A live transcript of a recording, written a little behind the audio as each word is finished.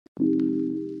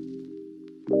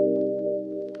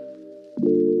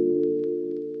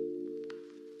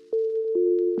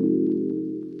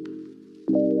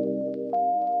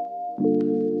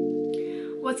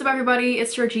What's up everybody,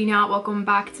 it's Georgina. Welcome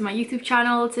back to my YouTube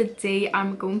channel. Today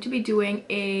I'm going to be doing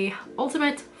a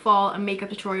ultimate fall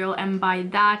makeup tutorial, and by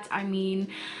that I mean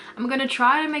I'm gonna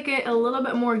try to make it a little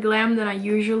bit more glam than I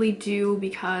usually do,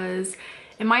 because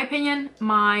in my opinion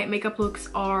my makeup looks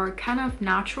are kind of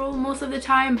natural most of the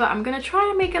time, but I'm gonna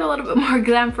try to make it a little bit more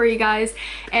glam for you guys.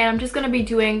 And I'm just gonna be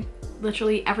doing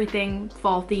literally everything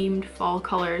fall themed, fall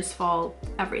colors, fall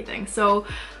everything. So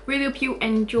really hope you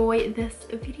enjoy this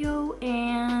video,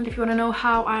 and if you want to know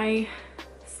how I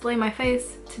slay my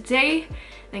face today,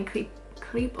 then keep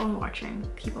on watching.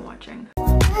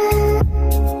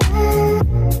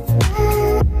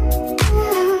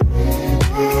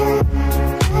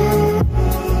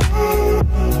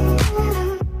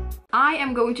 I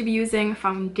am going to be using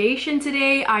foundation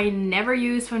today. I never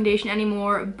use foundation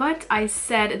anymore, but I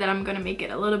said that I'm gonna make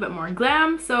it a little bit more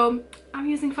glam, so I'm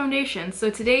using foundation. So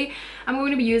today I'm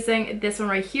going to be using this one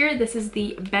right here. This is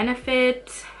the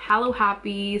Benefit Hello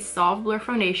Happy Soft Blur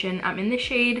Foundation. I'm in the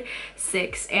shade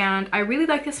 6, and I really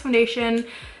like this foundation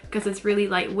because it's really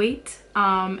lightweight.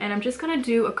 And I'm just gonna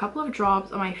do a couple of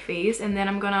drops on my face, and then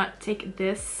I'm gonna take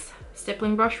this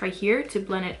stippling brush right here to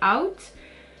blend it out.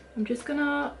 I'm just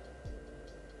gonna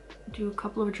do a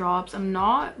couple of drops. I'm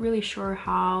not really sure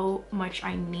how much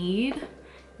I need.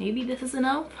 Maybe this is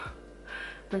enough.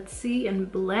 Let's see, and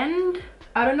blend.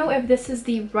 I don't know if this is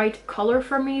the right color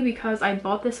for me because I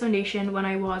bought this foundation when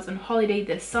I was on holiday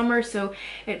this summer, so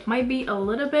it might be a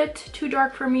little bit too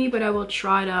dark for me, but I will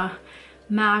try to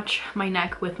match my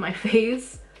neck with my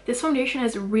face. This foundation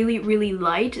is really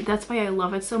light. That's why I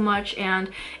love it so much, and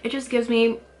it just gives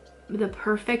me the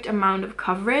perfect amount of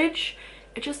coverage.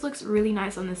 It just looks really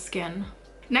nice on the skin.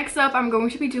 Next up, I'm going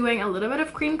to be doing a little bit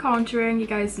of cream contouring. You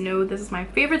guys know this is my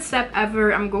favorite step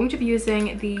ever. I'm going to be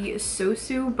using the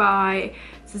Sosu by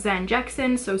Suzanne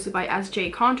Jackson, Sosu by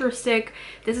SJ contour stick.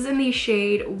 This is in the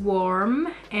shade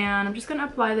Warm, and I'm just gonna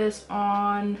apply this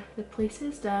on the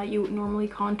places that you would normally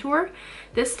contour.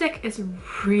 This stick is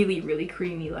really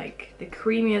creamy, like the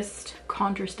creamiest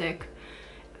contour stick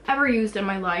ever used in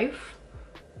my life.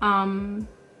 I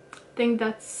think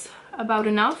that's about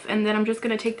enough, and then I'm just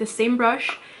gonna take the same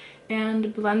brush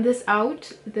and blend this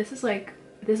out. This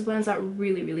blends out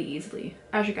really easily.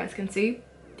 As you guys can see,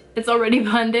 it's already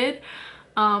blended.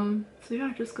 So yeah,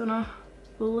 I'm just gonna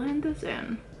blend this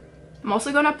in. I'm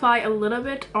also gonna apply a little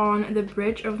bit on the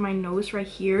bridge of my nose right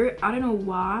here. I don't know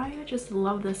why, I just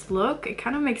love this look. It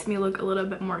kind of makes me look a little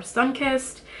bit more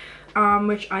sun-kissed,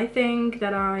 which I think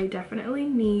that I definitely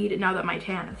need now that my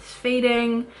tan is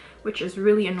fading, which is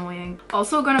really annoying.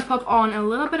 Also gonna pop on a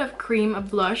little bit of cream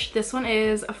blush. This one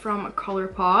is from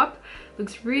ColourPop.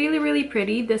 Looks really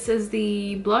pretty. This is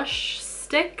the Blush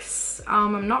Sticks.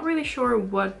 I'm not really sure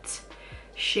what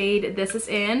shade this is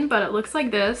in, but it looks like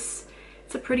this.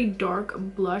 It's a pretty dark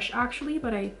blush actually,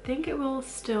 but I think it will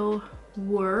still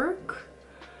work.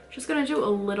 Just gonna do a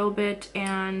little bit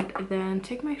and then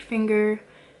take my finger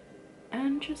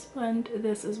and just blend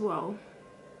this as well.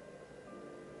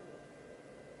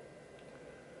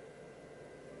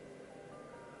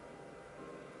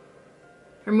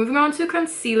 We're moving on to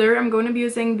concealer. I'm going to be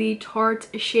using the Tarte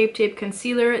Shape Tape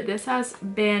Concealer. This has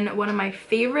been one of my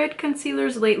favorite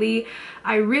concealers lately.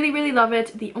 I really love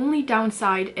it. The only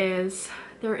downside is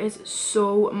there is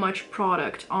so much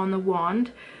product on the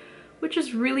wand, which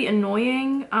is really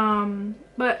annoying,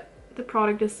 but the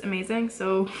product is amazing,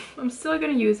 so I'm still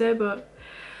gonna use it, but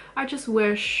I just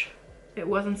wish it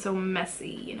wasn't so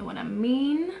messy, you know what I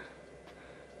mean?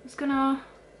 I'm just gonna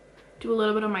do a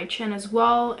little bit on my chin as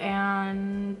well,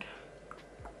 and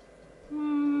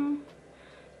I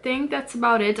think that's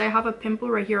about it. I have a pimple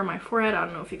right here on my forehead. I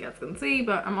don't know if you guys can see,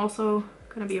 but I'm also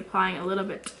gonna be applying a little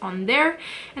bit on there,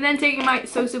 and then taking my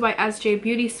Sosu by SJ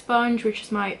beauty sponge, which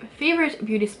is my favorite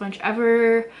beauty sponge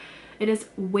ever. It is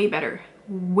way better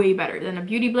than a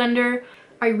beauty blender.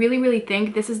 I really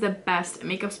think this is the best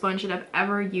makeup sponge that I've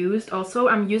ever used. Also,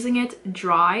 I'm using it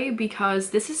dry because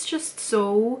this is just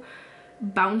so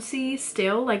bouncy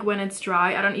still. Like when it's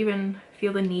dry, I don't even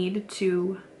feel the need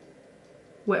to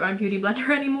wet my beauty blender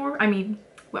anymore. I mean,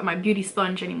 wet my beauty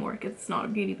sponge anymore, because it's not a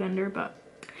beauty blender, but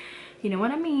you know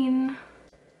what I mean.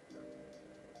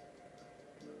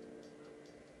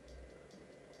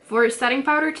 For setting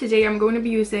powder today, I'm going to be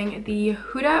using the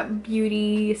Huda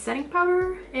Beauty setting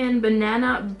powder in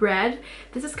Banana Bread.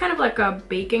 This is kind of like a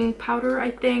baking powder,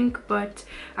 I think, but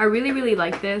I really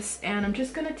like this, and I'm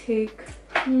just gonna take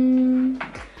an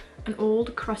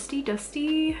old crusty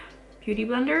dusty beauty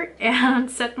blender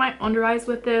and set my under eyes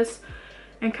with this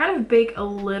and kind of bake a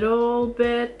little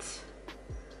bit,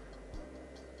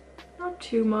 not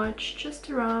too much, just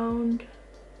around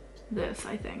this,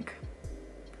 I think.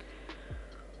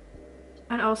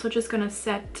 And also just gonna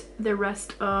set the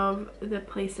rest of the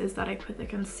places that I put the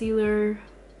concealer,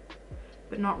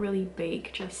 but not really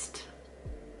bake, just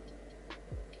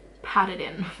pat it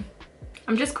in.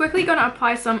 I'm just quickly gonna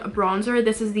apply some bronzer.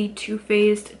 This is the Too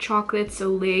Faced Chocolate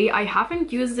Soleil. I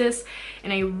haven't used this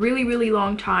in a really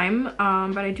long time,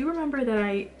 but I do remember that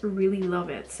I really love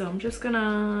it. So I'm just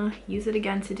gonna use it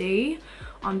again today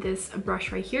on this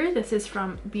brush right here. This is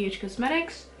from BH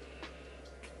Cosmetics.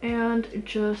 And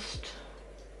just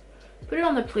put it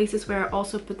on the places where I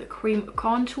also put the cream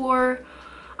contour.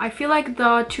 I feel like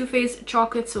the Too Faced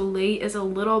Chocolate Soleil is a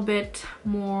little bit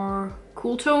more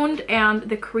cool toned, and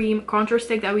the cream contour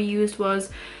stick that we used was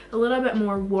a little bit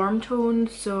more warm toned,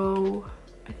 so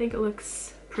I think it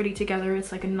looks pretty together.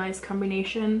 It's like a nice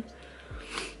combination.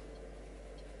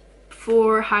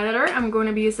 For highlighter, I'm going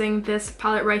to be using this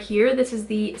palette right here. This is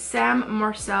the Sam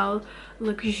Marcel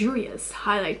Luxurious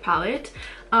Highlight Palette.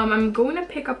 I'm going to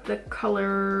pick up the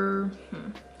color,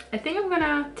 I think I'm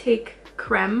gonna take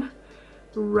Creme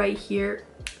right here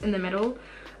in the middle.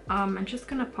 I'm just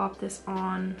gonna pop this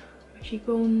on my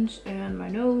cheekbones and my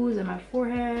nose and my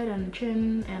forehead and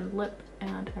chin and lip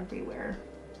and everywhere.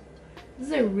 This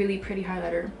is a really pretty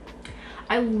highlighter.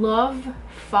 I love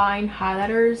fine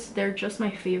highlighters, they're just my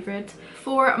favorite.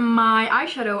 For my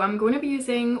eyeshadow, I'm going to be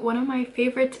using one of my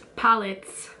favorite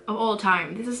palettes of all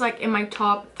time. This is like in my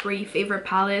top 3 favorite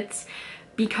palettes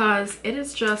because it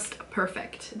is just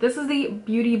perfect. This is the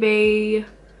Beauty Bay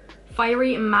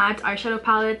Fiery Matte Eyeshadow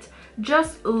Palette.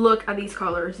 Just look at these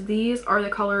colors. These are the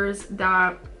colors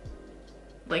that,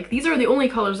 like, these are the only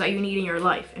colors that you need in your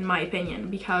life, in my opinion,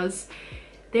 because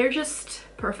they're just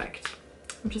perfect.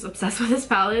 I'm just obsessed with this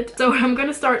palette. So I'm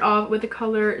gonna start off with the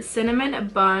color Cinnamon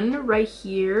Bun right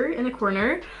here in the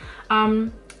corner.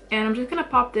 And I'm just gonna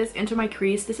pop this into my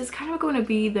crease. This is kind of going to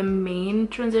be the main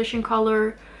transition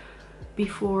color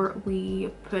before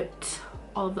we put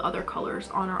all of the other colors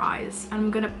on our eyes. And I'm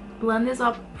gonna blend this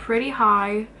up pretty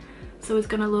high so it's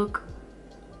gonna look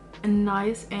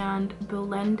nice and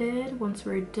blended once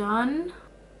we're done.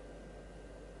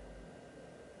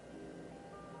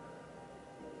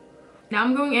 Now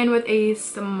I'm going in with a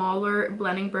smaller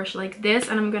blending brush like this,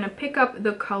 and I'm gonna pick up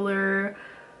the color,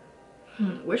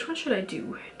 which one should I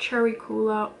do? Cherry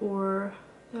Cola or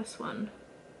this one?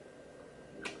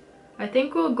 I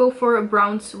think we'll go for a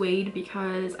brown suede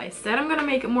because I said I'm gonna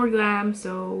make it more glam,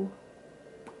 so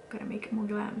I'm gonna make it more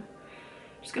glam.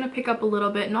 Just gonna pick up a little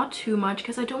bit, not too much,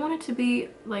 because I don't want it to be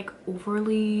like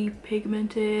overly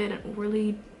pigmented and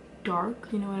overly dark,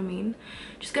 you know what I mean?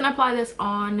 Just gonna apply this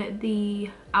on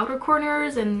the outer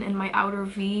corners and in my outer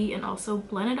V, and also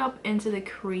blend it up into the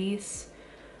crease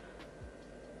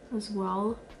as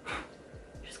well.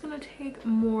 Just gonna take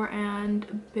more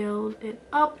and build it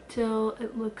up till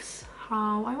it looks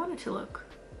how I want it to look.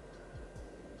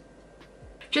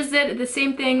 Just did the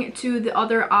same thing to the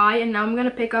other eye, and now I'm gonna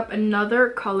pick up another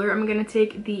color. I'm gonna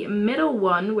take the middle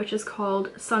one, which is called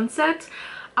Sunset.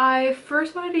 I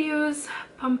first wanted to use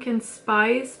Pumpkin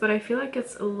Spice, but I feel like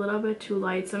it's a little bit too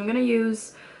light, so I'm gonna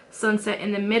use Sunset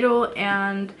in the middle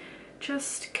and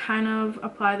just kind of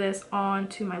apply this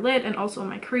onto my lid and also on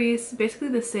my crease. Basically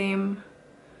the same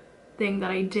thing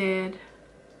that I did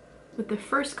with the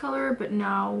first color, but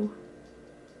now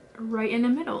right in the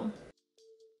middle.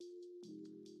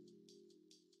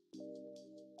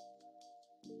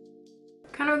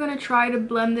 Kind of gonna try to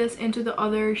blend this into the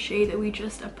other shade that we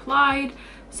just applied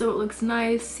so it looks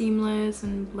nice, seamless,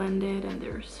 and blended, and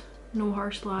there's no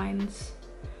harsh lines.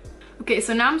 Okay,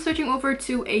 so now I'm switching over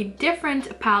to a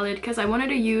different palette because I wanted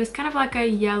to use kind of like a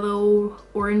yellow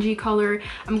orangey color.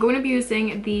 I'm going to be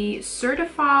using the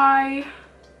Certify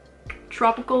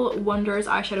Tropical Wonders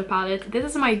eyeshadow palette.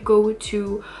 This is my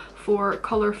go-to for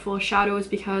colorful shadows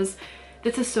because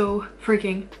this is so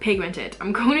freaking pigmented.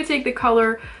 I'm going to take the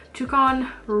color Toucan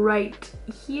right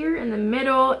here in the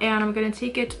middle, and I'm gonna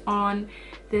take it on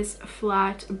this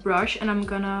flat brush, and I'm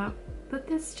gonna put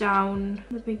this down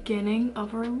the beginning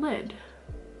of our lid.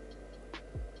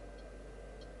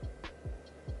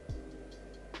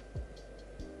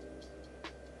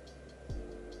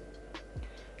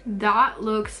 That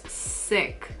looks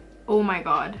sick. Oh my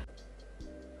god.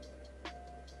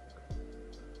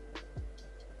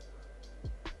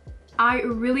 I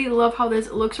really love how this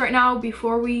looks right now.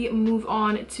 Before we move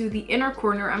on to the inner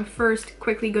corner, I'm first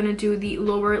quickly gonna do the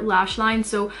lower lash line.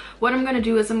 So what I'm gonna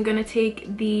do is I'm gonna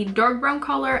take the dark brown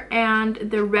color and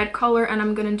the red color, and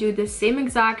I'm gonna do the same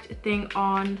exact thing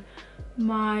on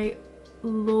my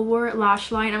lower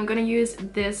lash line. I'm gonna use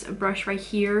this brush right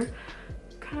here,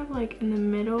 kind of like in the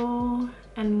middle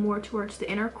and more towards the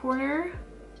inner corner.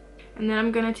 And then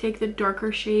I'm gonna take the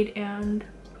darker shade and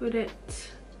put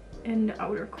it in the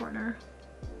outer corner.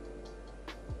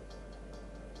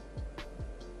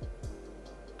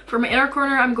 For my inner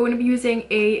corner, I'm going to be using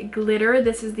a glitter.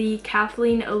 This is the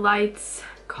Kathleen Lights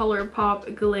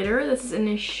ColourPop glitter. This is in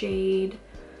the shade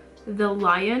The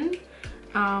Lion.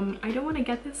 I don't want to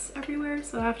get this everywhere,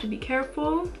 so I have to be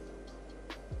careful.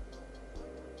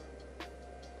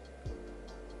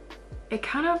 It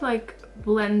kind of like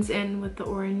blends in with the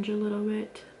orange a little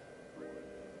bit.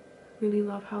 Really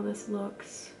love how this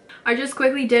looks. I just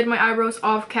quickly did my eyebrows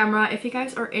off camera. If you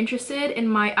guys are interested in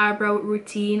my eyebrow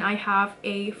routine, I have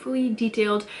a fully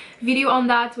detailed video on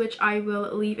that, which I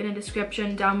will leave in the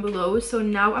description down below. So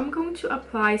now I'm going to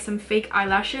apply some fake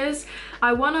eyelashes.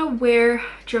 I want to wear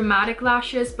dramatic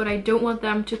lashes, but I don't want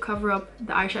them to cover up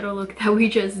the eyeshadow look that we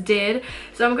just did.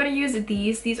 So I'm going to use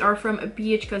these. These are from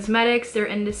BH Cosmetics. They're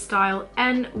in the style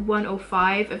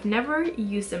N105. I've never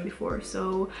used them before,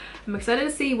 so I'm excited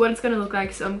to see what it's going to look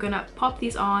like. So I'm going to pop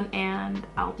these on and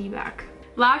I'll be back.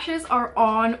 Lashes are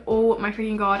on. Oh my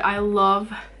freaking god, I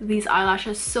love these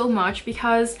eyelashes so much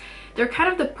because they're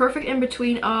kind of the perfect in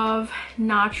between of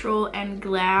natural and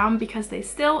glam, because they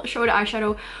still show the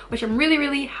eyeshadow, which I'm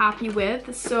really happy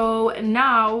with. So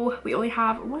now we only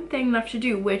have one thing left to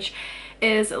do, which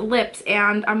is lips,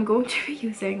 and I'm going to be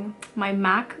using my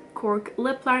MAC Cork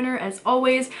lip liner as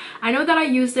always. I know that I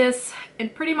use this in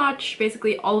pretty much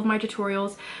basically all of my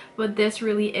tutorials, but this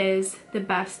really is the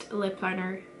best lip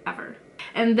liner ever.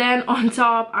 And then on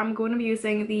top, I'm going to be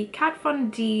using the Kat Von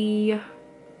D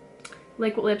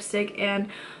liquid lipstick in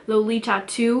Lolita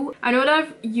 2. I know that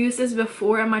I've used this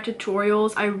before in my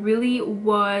tutorials. I really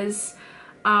was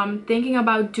thinking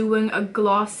about doing a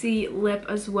glossy lip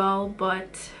as well,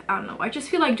 but I don't know, I just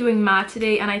feel like doing matte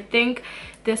today, and I think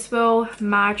this will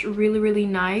match really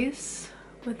nice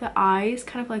with the eyes,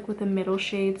 kind of like with the middle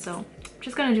shade. So I'm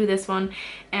just gonna do this one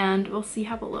and we'll see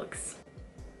how it looks.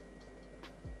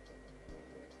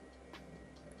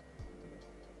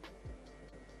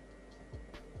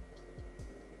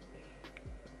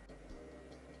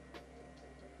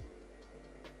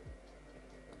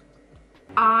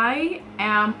 I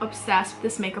am obsessed with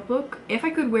this makeup look. If I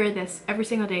could wear this every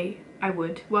single day, I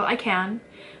would. Well, I can,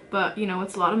 but you know,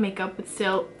 it's a lot of makeup, but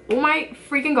still, oh my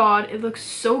freaking god, it looks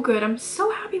so good. I'm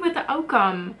so happy with the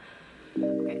outcome.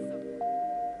 Okay, so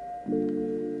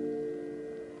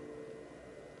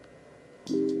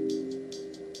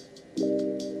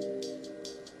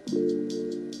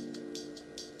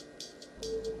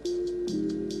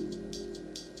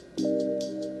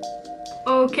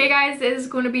okay guys, this is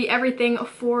going to be everything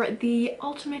for the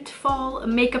ultimate fall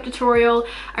makeup tutorial.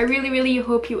 I really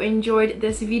hope you enjoyed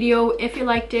this video. If you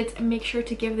liked it, make sure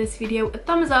to give this video a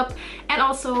thumbs up, and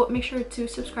also make sure to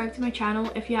subscribe to my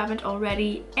channel if you haven't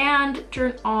already, and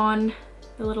turn on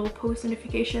the little post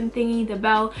notification thingy, the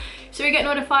bell, so you get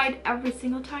notified every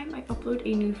single time I upload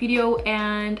a new video.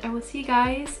 And I will see you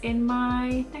guys in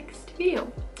my next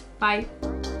video. Bye.